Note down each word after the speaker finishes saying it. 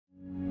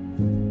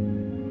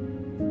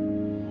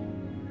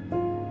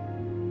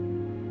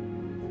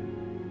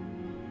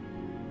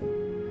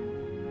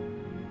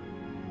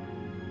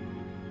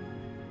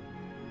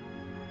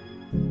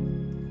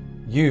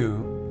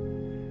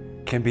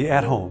you can be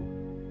at home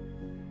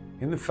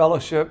in the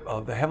fellowship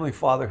of the Heavenly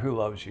Father who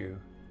loves you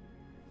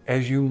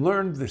as you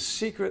learn the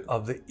secret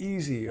of the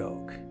easy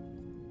yoke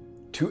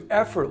to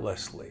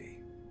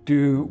effortlessly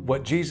do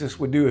what Jesus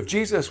would do if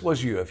Jesus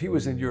was you, if he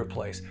was in your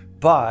place,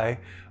 by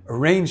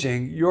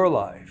arranging your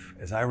life,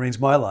 as I arrange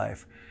my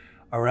life,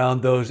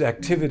 around those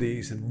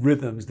activities and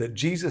rhythms that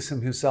Jesus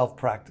himself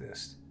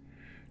practiced,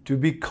 to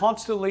be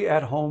constantly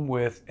at home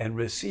with and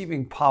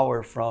receiving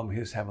power from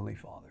his Heavenly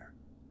Father.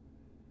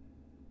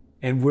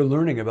 And we're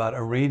learning about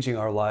arranging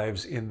our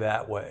lives in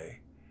that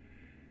way.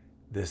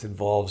 This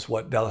involves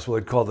what Dallas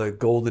Willard called the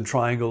golden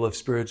triangle of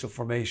spiritual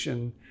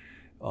formation,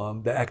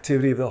 the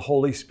activity of the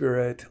Holy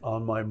Spirit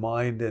on my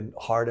mind and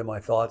heart and my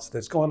thoughts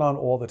that's going on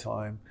all the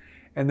time.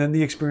 And then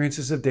the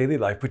experiences of daily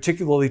life,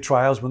 particularly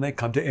trials when they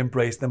come, to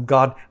embrace them.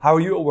 God, how are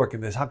you at work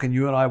in this? How can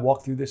you and I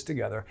walk through this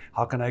together?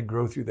 How can I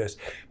grow through this?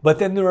 But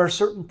then there are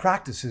certain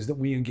practices that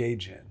we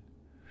engage in.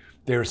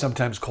 They are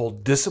sometimes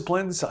called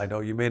disciplines. I know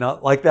you may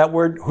not like that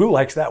word. Who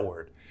likes that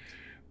word?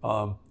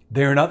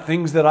 They are not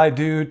things that I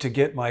do to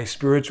get my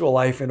spiritual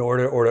life in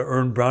order or to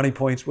earn brownie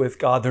points with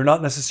God. They're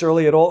not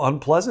necessarily at all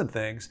unpleasant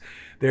things.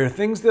 They're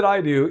things that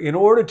I do in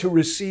order to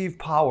receive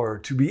power,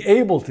 to be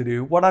able to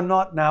do what I'm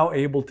not now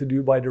able to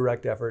do by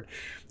direct effort.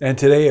 And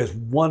today is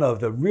one of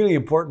the really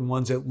important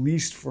ones, at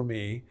least for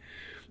me.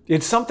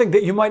 It's something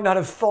that you might not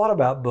have thought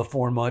about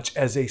before much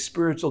as a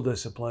spiritual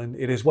discipline.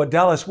 It is what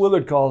Dallas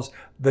Willard calls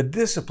the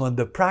discipline,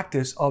 the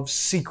practice of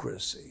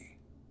secrecy.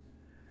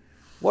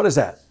 What is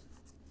that?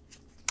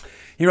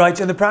 He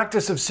writes, in the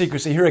practice of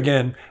secrecy, here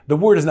again, the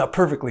word is not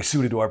perfectly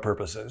suited to our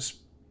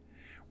purposes.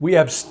 We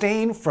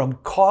abstain from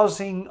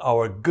causing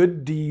our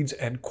good deeds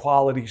and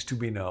qualities to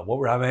be known. What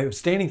we're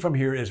abstaining from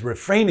here is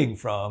refraining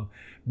from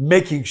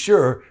making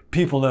sure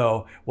people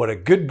know what a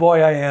good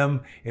boy I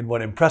am and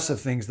what impressive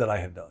things that I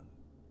have done.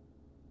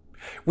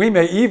 We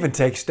may even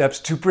take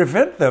steps to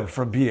prevent them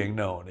from being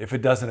known if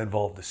it doesn't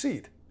involve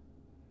deceit,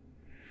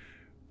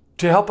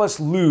 to help us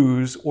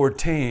lose or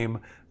tame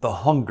the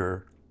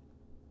hunger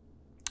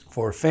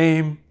for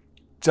fame,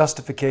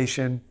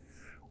 justification,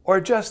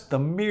 or just the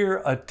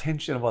mere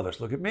attention of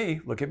others. Look at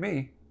me, look at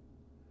me.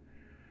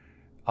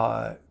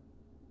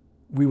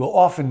 We will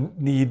often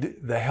need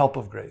the help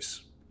of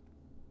grace.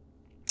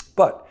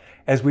 But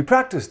as we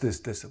practice this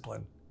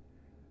discipline,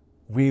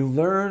 we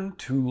learn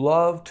to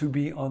love to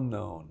be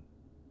unknown.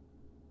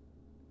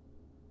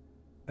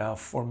 Now,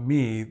 for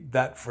me,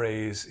 that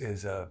phrase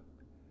is a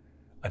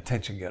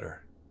attention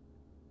getter.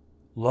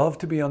 Love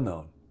to be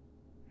unknown,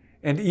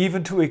 and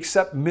even to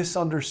accept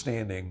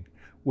misunderstanding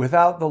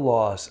without the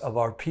loss of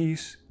our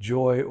peace,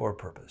 joy, or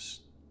purpose.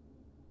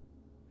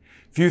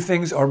 Few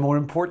things are more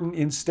important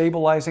in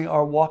stabilizing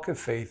our walk of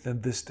faith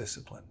than this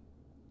discipline.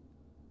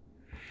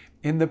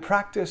 In the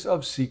practice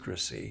of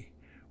secrecy,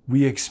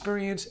 we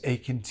experience a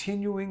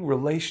continuing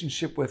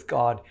relationship with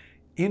God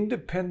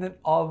independent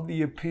of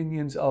the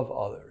opinions of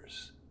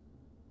others.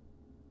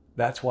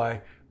 That's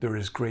why there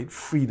is great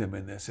freedom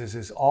in this, as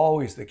is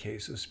always the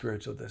case of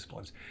spiritual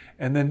disciplines.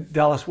 And then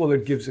Dallas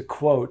Willard gives a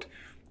quote,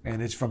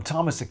 and it's from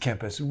Thomas à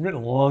Kempis,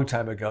 written a long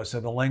time ago, so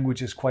the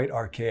language is quite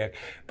archaic,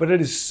 but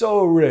it is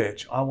so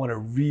rich. I want to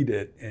read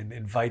it and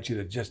invite you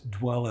to just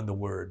dwell in the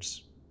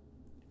words.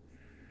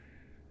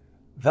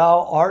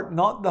 Thou art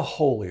not the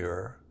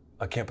holier,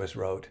 à Kempis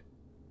wrote,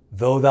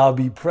 though thou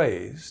be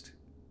praised,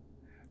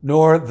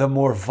 nor the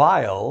more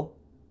vile,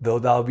 though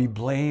thou be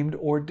blamed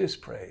or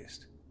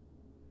dispraised.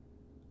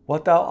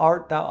 What thou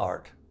art, thou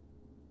art.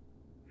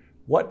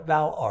 What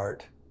thou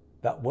art,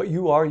 that what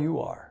you are,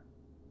 you are.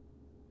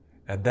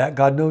 And that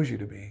God knows you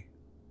to be.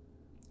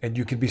 And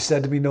you can be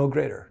said to be no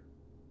greater.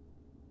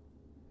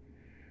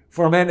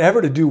 For a man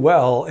ever to do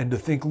well and to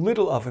think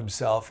little of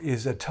himself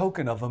is a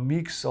token of a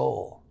meek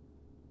soul.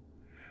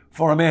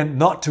 For a man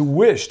not to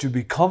wish to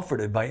be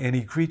comforted by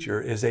any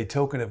creature is a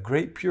token of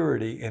great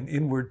purity and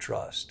inward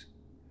trust.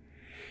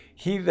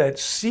 He that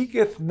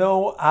seeketh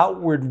no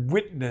outward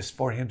witness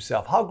for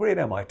himself. How great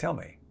am I? Tell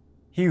me.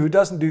 He who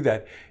doesn't do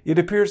that, it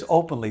appears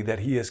openly that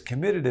he has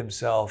committed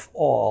himself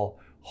all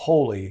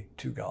wholly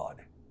to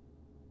God.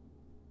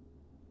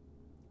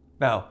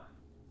 Now,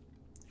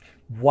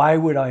 why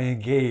would I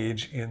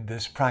engage in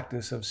this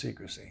practice of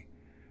secrecy?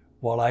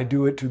 Well, I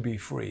do it to be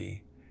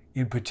free,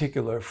 in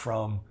particular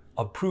from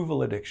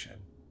approval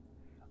addiction.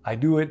 I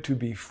do it to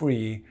be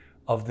free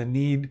of the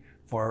need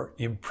for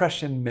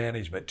impression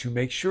management, to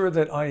make sure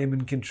that I am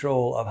in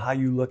control of how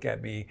you look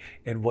at me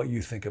and what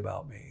you think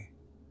about me.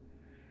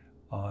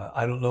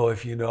 I don't know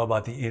if you know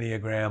about the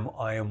Enneagram.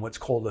 I am what's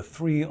called a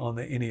 3 on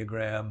the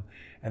Enneagram,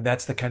 and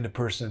that's the kind of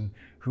person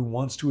who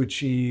wants to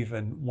achieve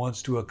and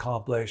wants to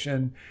accomplish.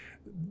 And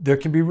there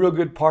can be real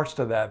good parts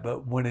to that,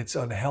 but when it's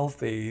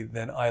unhealthy,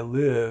 then I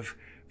live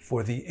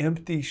for the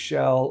empty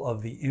shell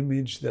of the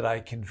image that I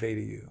convey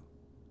to you.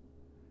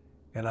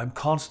 And I'm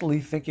constantly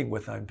thinking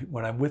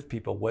when I'm with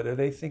people, what are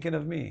they thinking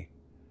of me?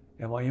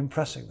 Am I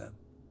impressing them?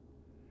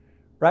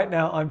 Right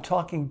now, I'm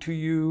talking to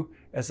you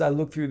as I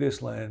look through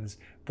this lens,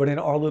 but in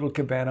our little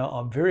cabana,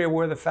 I'm very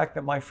aware of the fact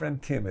that my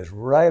friend Tim is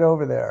right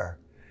over there.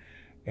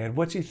 And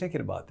what's he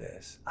thinking about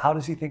this? How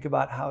does he think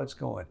about how it's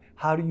going?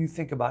 How do you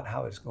think about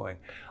how it's going?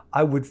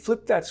 I would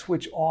flip that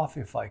switch off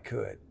if I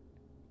could.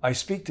 I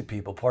speak to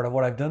people. Part of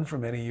what I've done for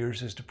many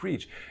years is to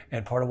preach.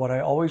 And part of what I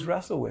always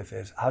wrestle with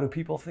is, how do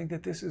people think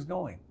that this is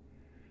going?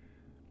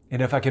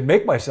 And if I could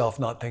make myself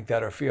not think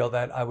that or feel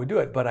that, I would do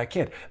it, but I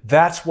can't.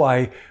 That's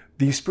why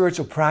these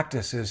spiritual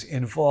practices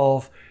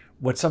involve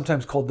what's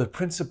sometimes called the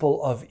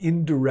principle of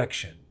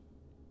indirection.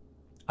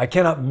 I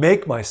cannot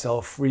make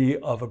myself free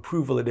of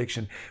approval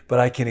addiction, but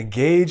I can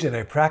engage in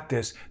a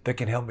practice that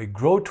can help me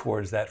grow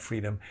towards that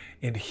freedom.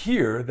 And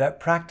here, that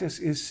practice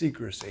is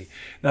secrecy.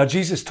 Now,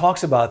 Jesus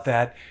talks about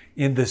that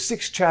in the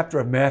 6th chapter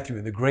of Matthew,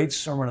 in the great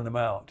Sermon on the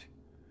Mount.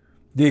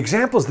 The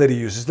examples that he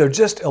uses, they're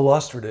just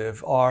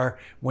illustrative, are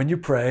when you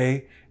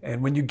pray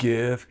and when you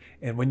give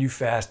and when you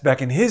fast.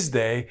 Back in his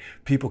day,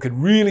 people could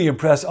really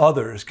impress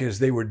others because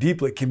they were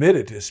deeply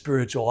committed to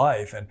spiritual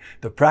life and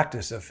the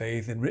practice of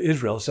faith in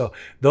Israel. So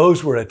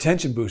those were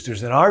attention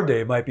boosters. In our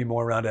day, it might be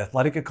more around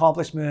athletic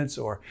accomplishments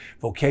or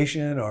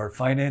vocation or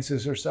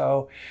finances or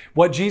so.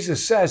 What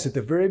Jesus says at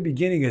the very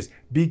beginning is,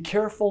 be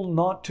careful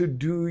not to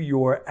do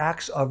your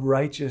acts of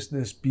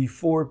righteousness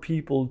before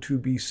people to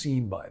be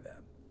seen by them.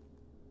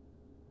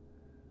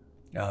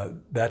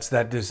 That's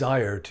that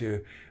desire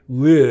to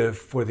live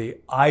for the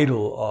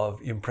idol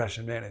of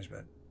impression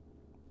management.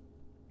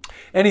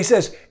 And he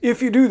says,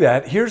 if you do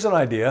that, here's an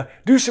idea.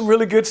 Do some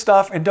really good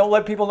stuff and don't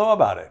let people know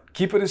about it.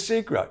 Keep it a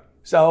secret.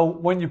 So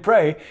when you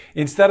pray,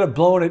 instead of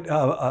blowing it,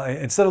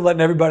 instead of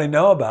letting everybody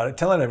know about it,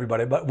 telling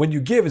everybody, but when you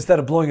give, instead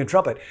of blowing a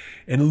trumpet,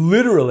 and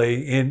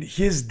literally in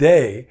his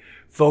day,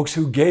 folks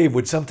who gave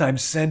would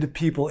sometimes send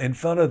people in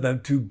front of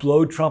them to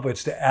blow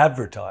trumpets to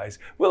advertise.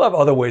 We'll have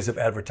other ways of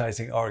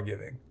advertising our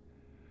giving.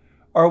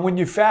 Or when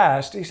you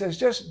fast, he says,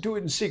 just do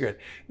it in secret.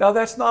 Now,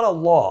 that's not a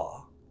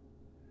law.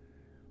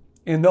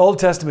 In the Old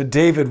Testament,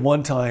 David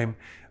one time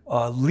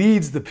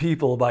leads the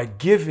people by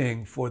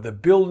giving for the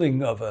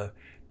building of a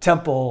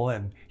temple,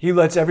 and he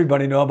lets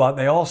everybody know about it, and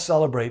they all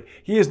celebrate.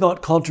 He is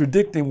not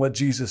contradicting what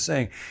Jesus is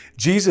saying.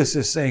 Jesus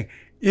is saying,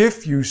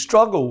 if you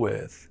struggle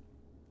with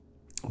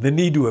the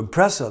need to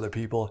impress other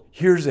people,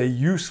 here's a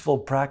useful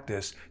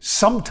practice.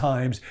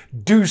 Sometimes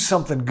do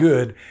something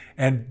good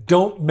and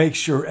don't make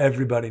sure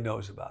everybody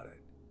knows about it.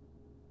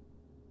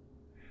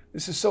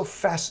 This is so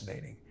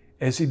fascinating.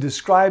 As he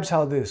describes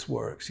how this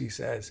works, he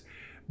says,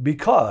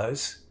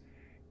 because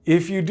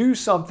if you do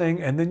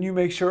something and then you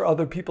make sure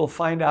other people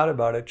find out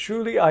about it,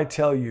 truly I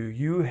tell you,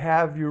 you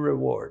have your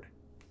reward.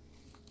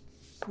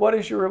 What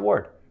is your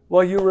reward?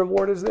 Well, your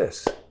reward is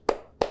this.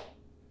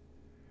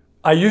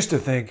 I used to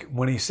think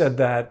when he said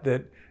that,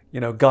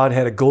 God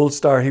had a gold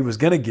star he was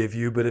going to give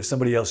you, but if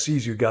somebody else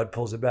sees you, God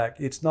pulls it back.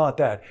 It's not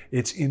that.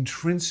 It's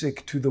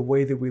intrinsic to the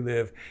way that we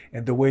live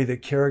and the way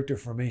that character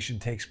formation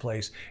takes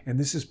place. And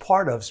this is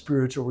part of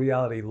spiritual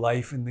reality,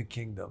 life in the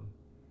kingdom.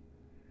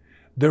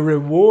 The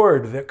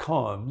reward that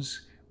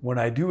comes when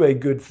I do a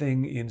good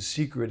thing in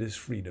secret is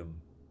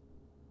freedom.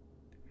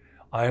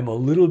 I am a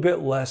little bit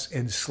less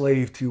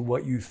enslaved to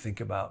what you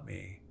think about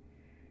me.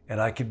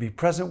 And I can be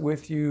present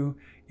with you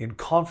in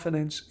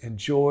confidence and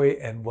joy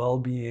and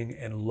well-being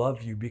and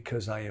love you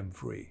because I am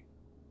free.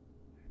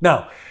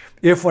 Now,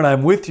 if when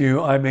I'm with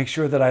you, I make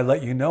sure that I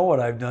let you know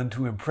what I've done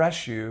to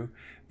impress you,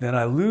 then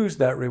I lose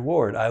that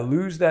reward. I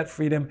lose that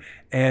freedom.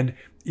 And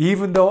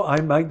even though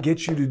I might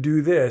get you to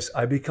do this,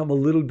 I become a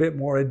little bit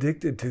more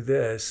addicted to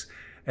this.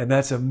 And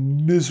that's a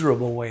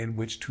miserable way in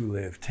which to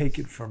live. Take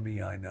it from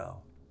me, I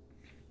know.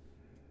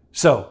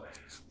 So,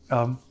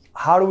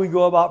 how do we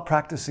go about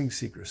practicing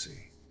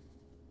secrecy?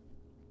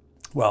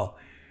 Well,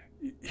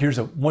 here's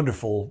a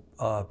wonderful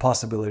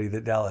possibility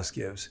that Dallas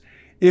gives.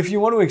 If you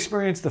want to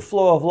experience the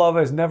flow of love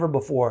as never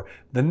before,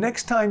 the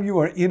next time you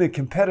are in a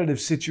competitive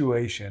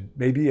situation,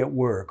 maybe at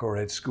work or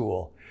at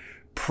school,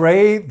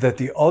 pray that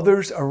the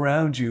others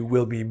around you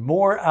will be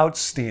more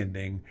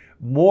outstanding,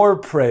 more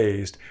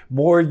praised,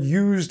 more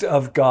used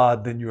of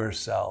God than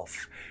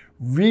yourself.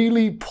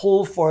 Really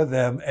pull for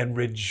them and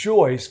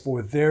rejoice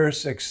for their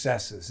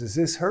successes. Is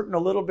this hurting a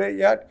little bit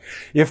yet?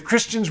 If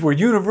Christians were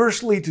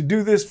universally to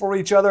do this for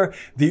each other,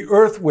 the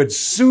earth would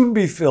soon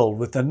be filled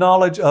with the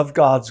knowledge of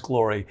God's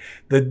glory.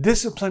 The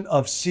discipline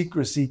of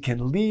secrecy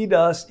can lead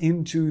us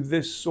into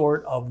this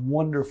sort of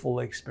wonderful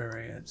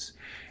experience.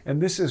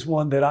 And this is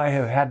one that I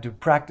have had to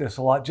practice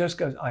a lot just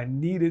because I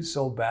need it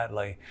so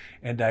badly.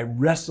 And I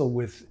wrestle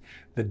with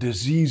the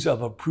disease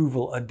of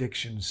approval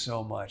addiction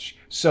so much.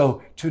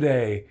 So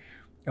today,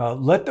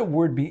 let the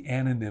word be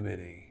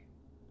anonymity.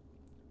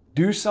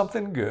 Do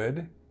something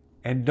good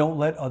and don't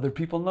let other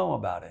people know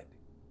about it.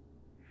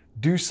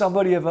 Do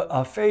somebody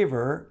a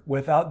favor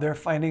without their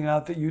finding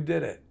out that you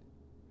did it.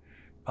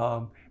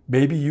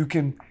 Maybe you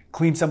can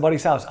clean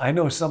somebody's house. I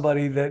know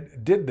somebody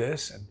that did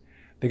this and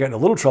they got in a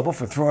little trouble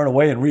for throwing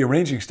away and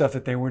rearranging stuff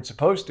that they weren't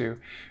supposed to.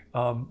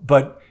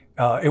 But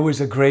it was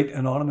a great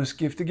anonymous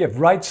gift to give.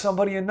 Write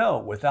somebody a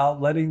note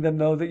without letting them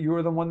know that you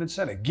were the one that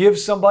sent it. Give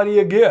somebody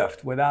a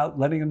gift without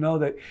letting them know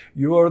that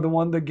you are the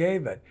one that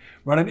gave it.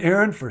 Run an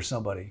errand for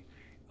somebody.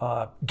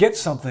 get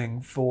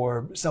something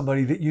for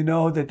somebody that you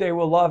know that they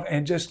will love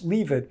and just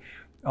leave it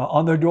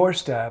on their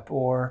doorstep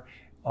or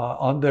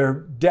on their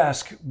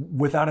desk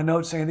without a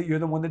note saying that you're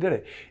the one that did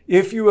it.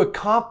 If you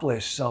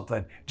accomplish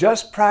something,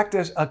 just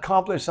practice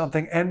accomplish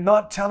something and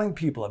not telling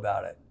people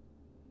about it.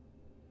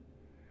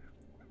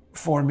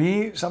 For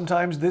me,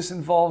 sometimes this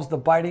involves the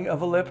biting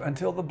of a lip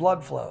until the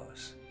blood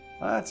flows.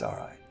 That's all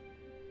right.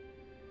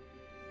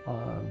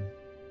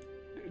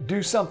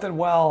 Do something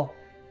well,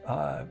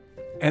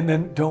 and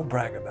then don't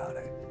brag about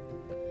it.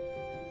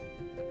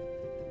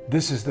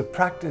 This is the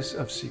practice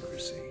of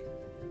secrecy,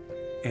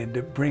 and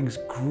it brings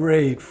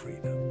great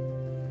freedom.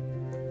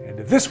 And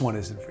if this one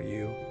isn't for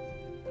you,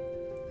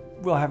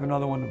 we'll have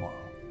another one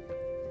tomorrow.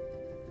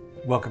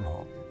 Welcome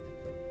home.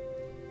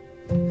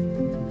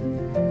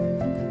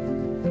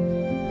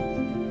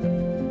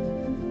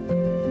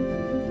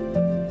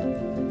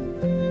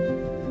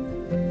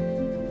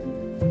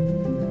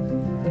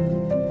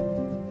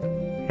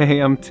 Hey,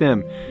 I'm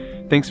Tim.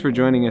 Thanks for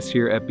joining us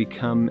here at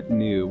Become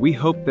New. We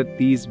hope that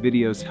these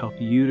videos help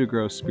you to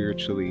grow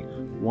spiritually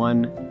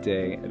one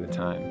day at a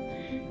time.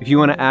 If you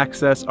want to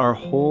access our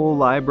whole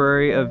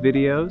library of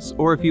videos,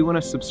 or if you want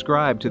to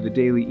subscribe to the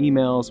daily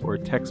emails or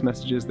text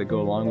messages that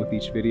go along with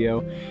each video,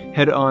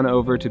 head on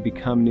over to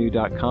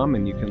becomenew.com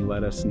and you can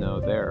let us know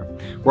there.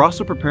 We're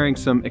also preparing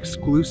some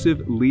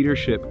exclusive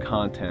leadership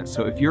content,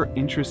 so if you're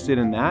interested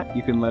in that,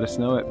 you can let us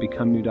know at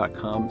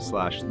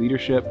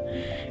becomenew.com/leadership.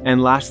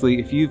 And lastly,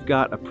 if you've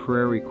got a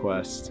prayer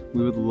request,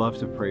 we would love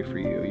to pray for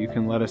you. You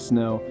can let us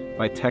know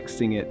by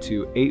texting it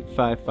to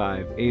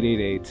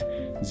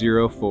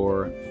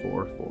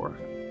 855-888-0444.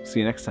 See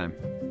you next time.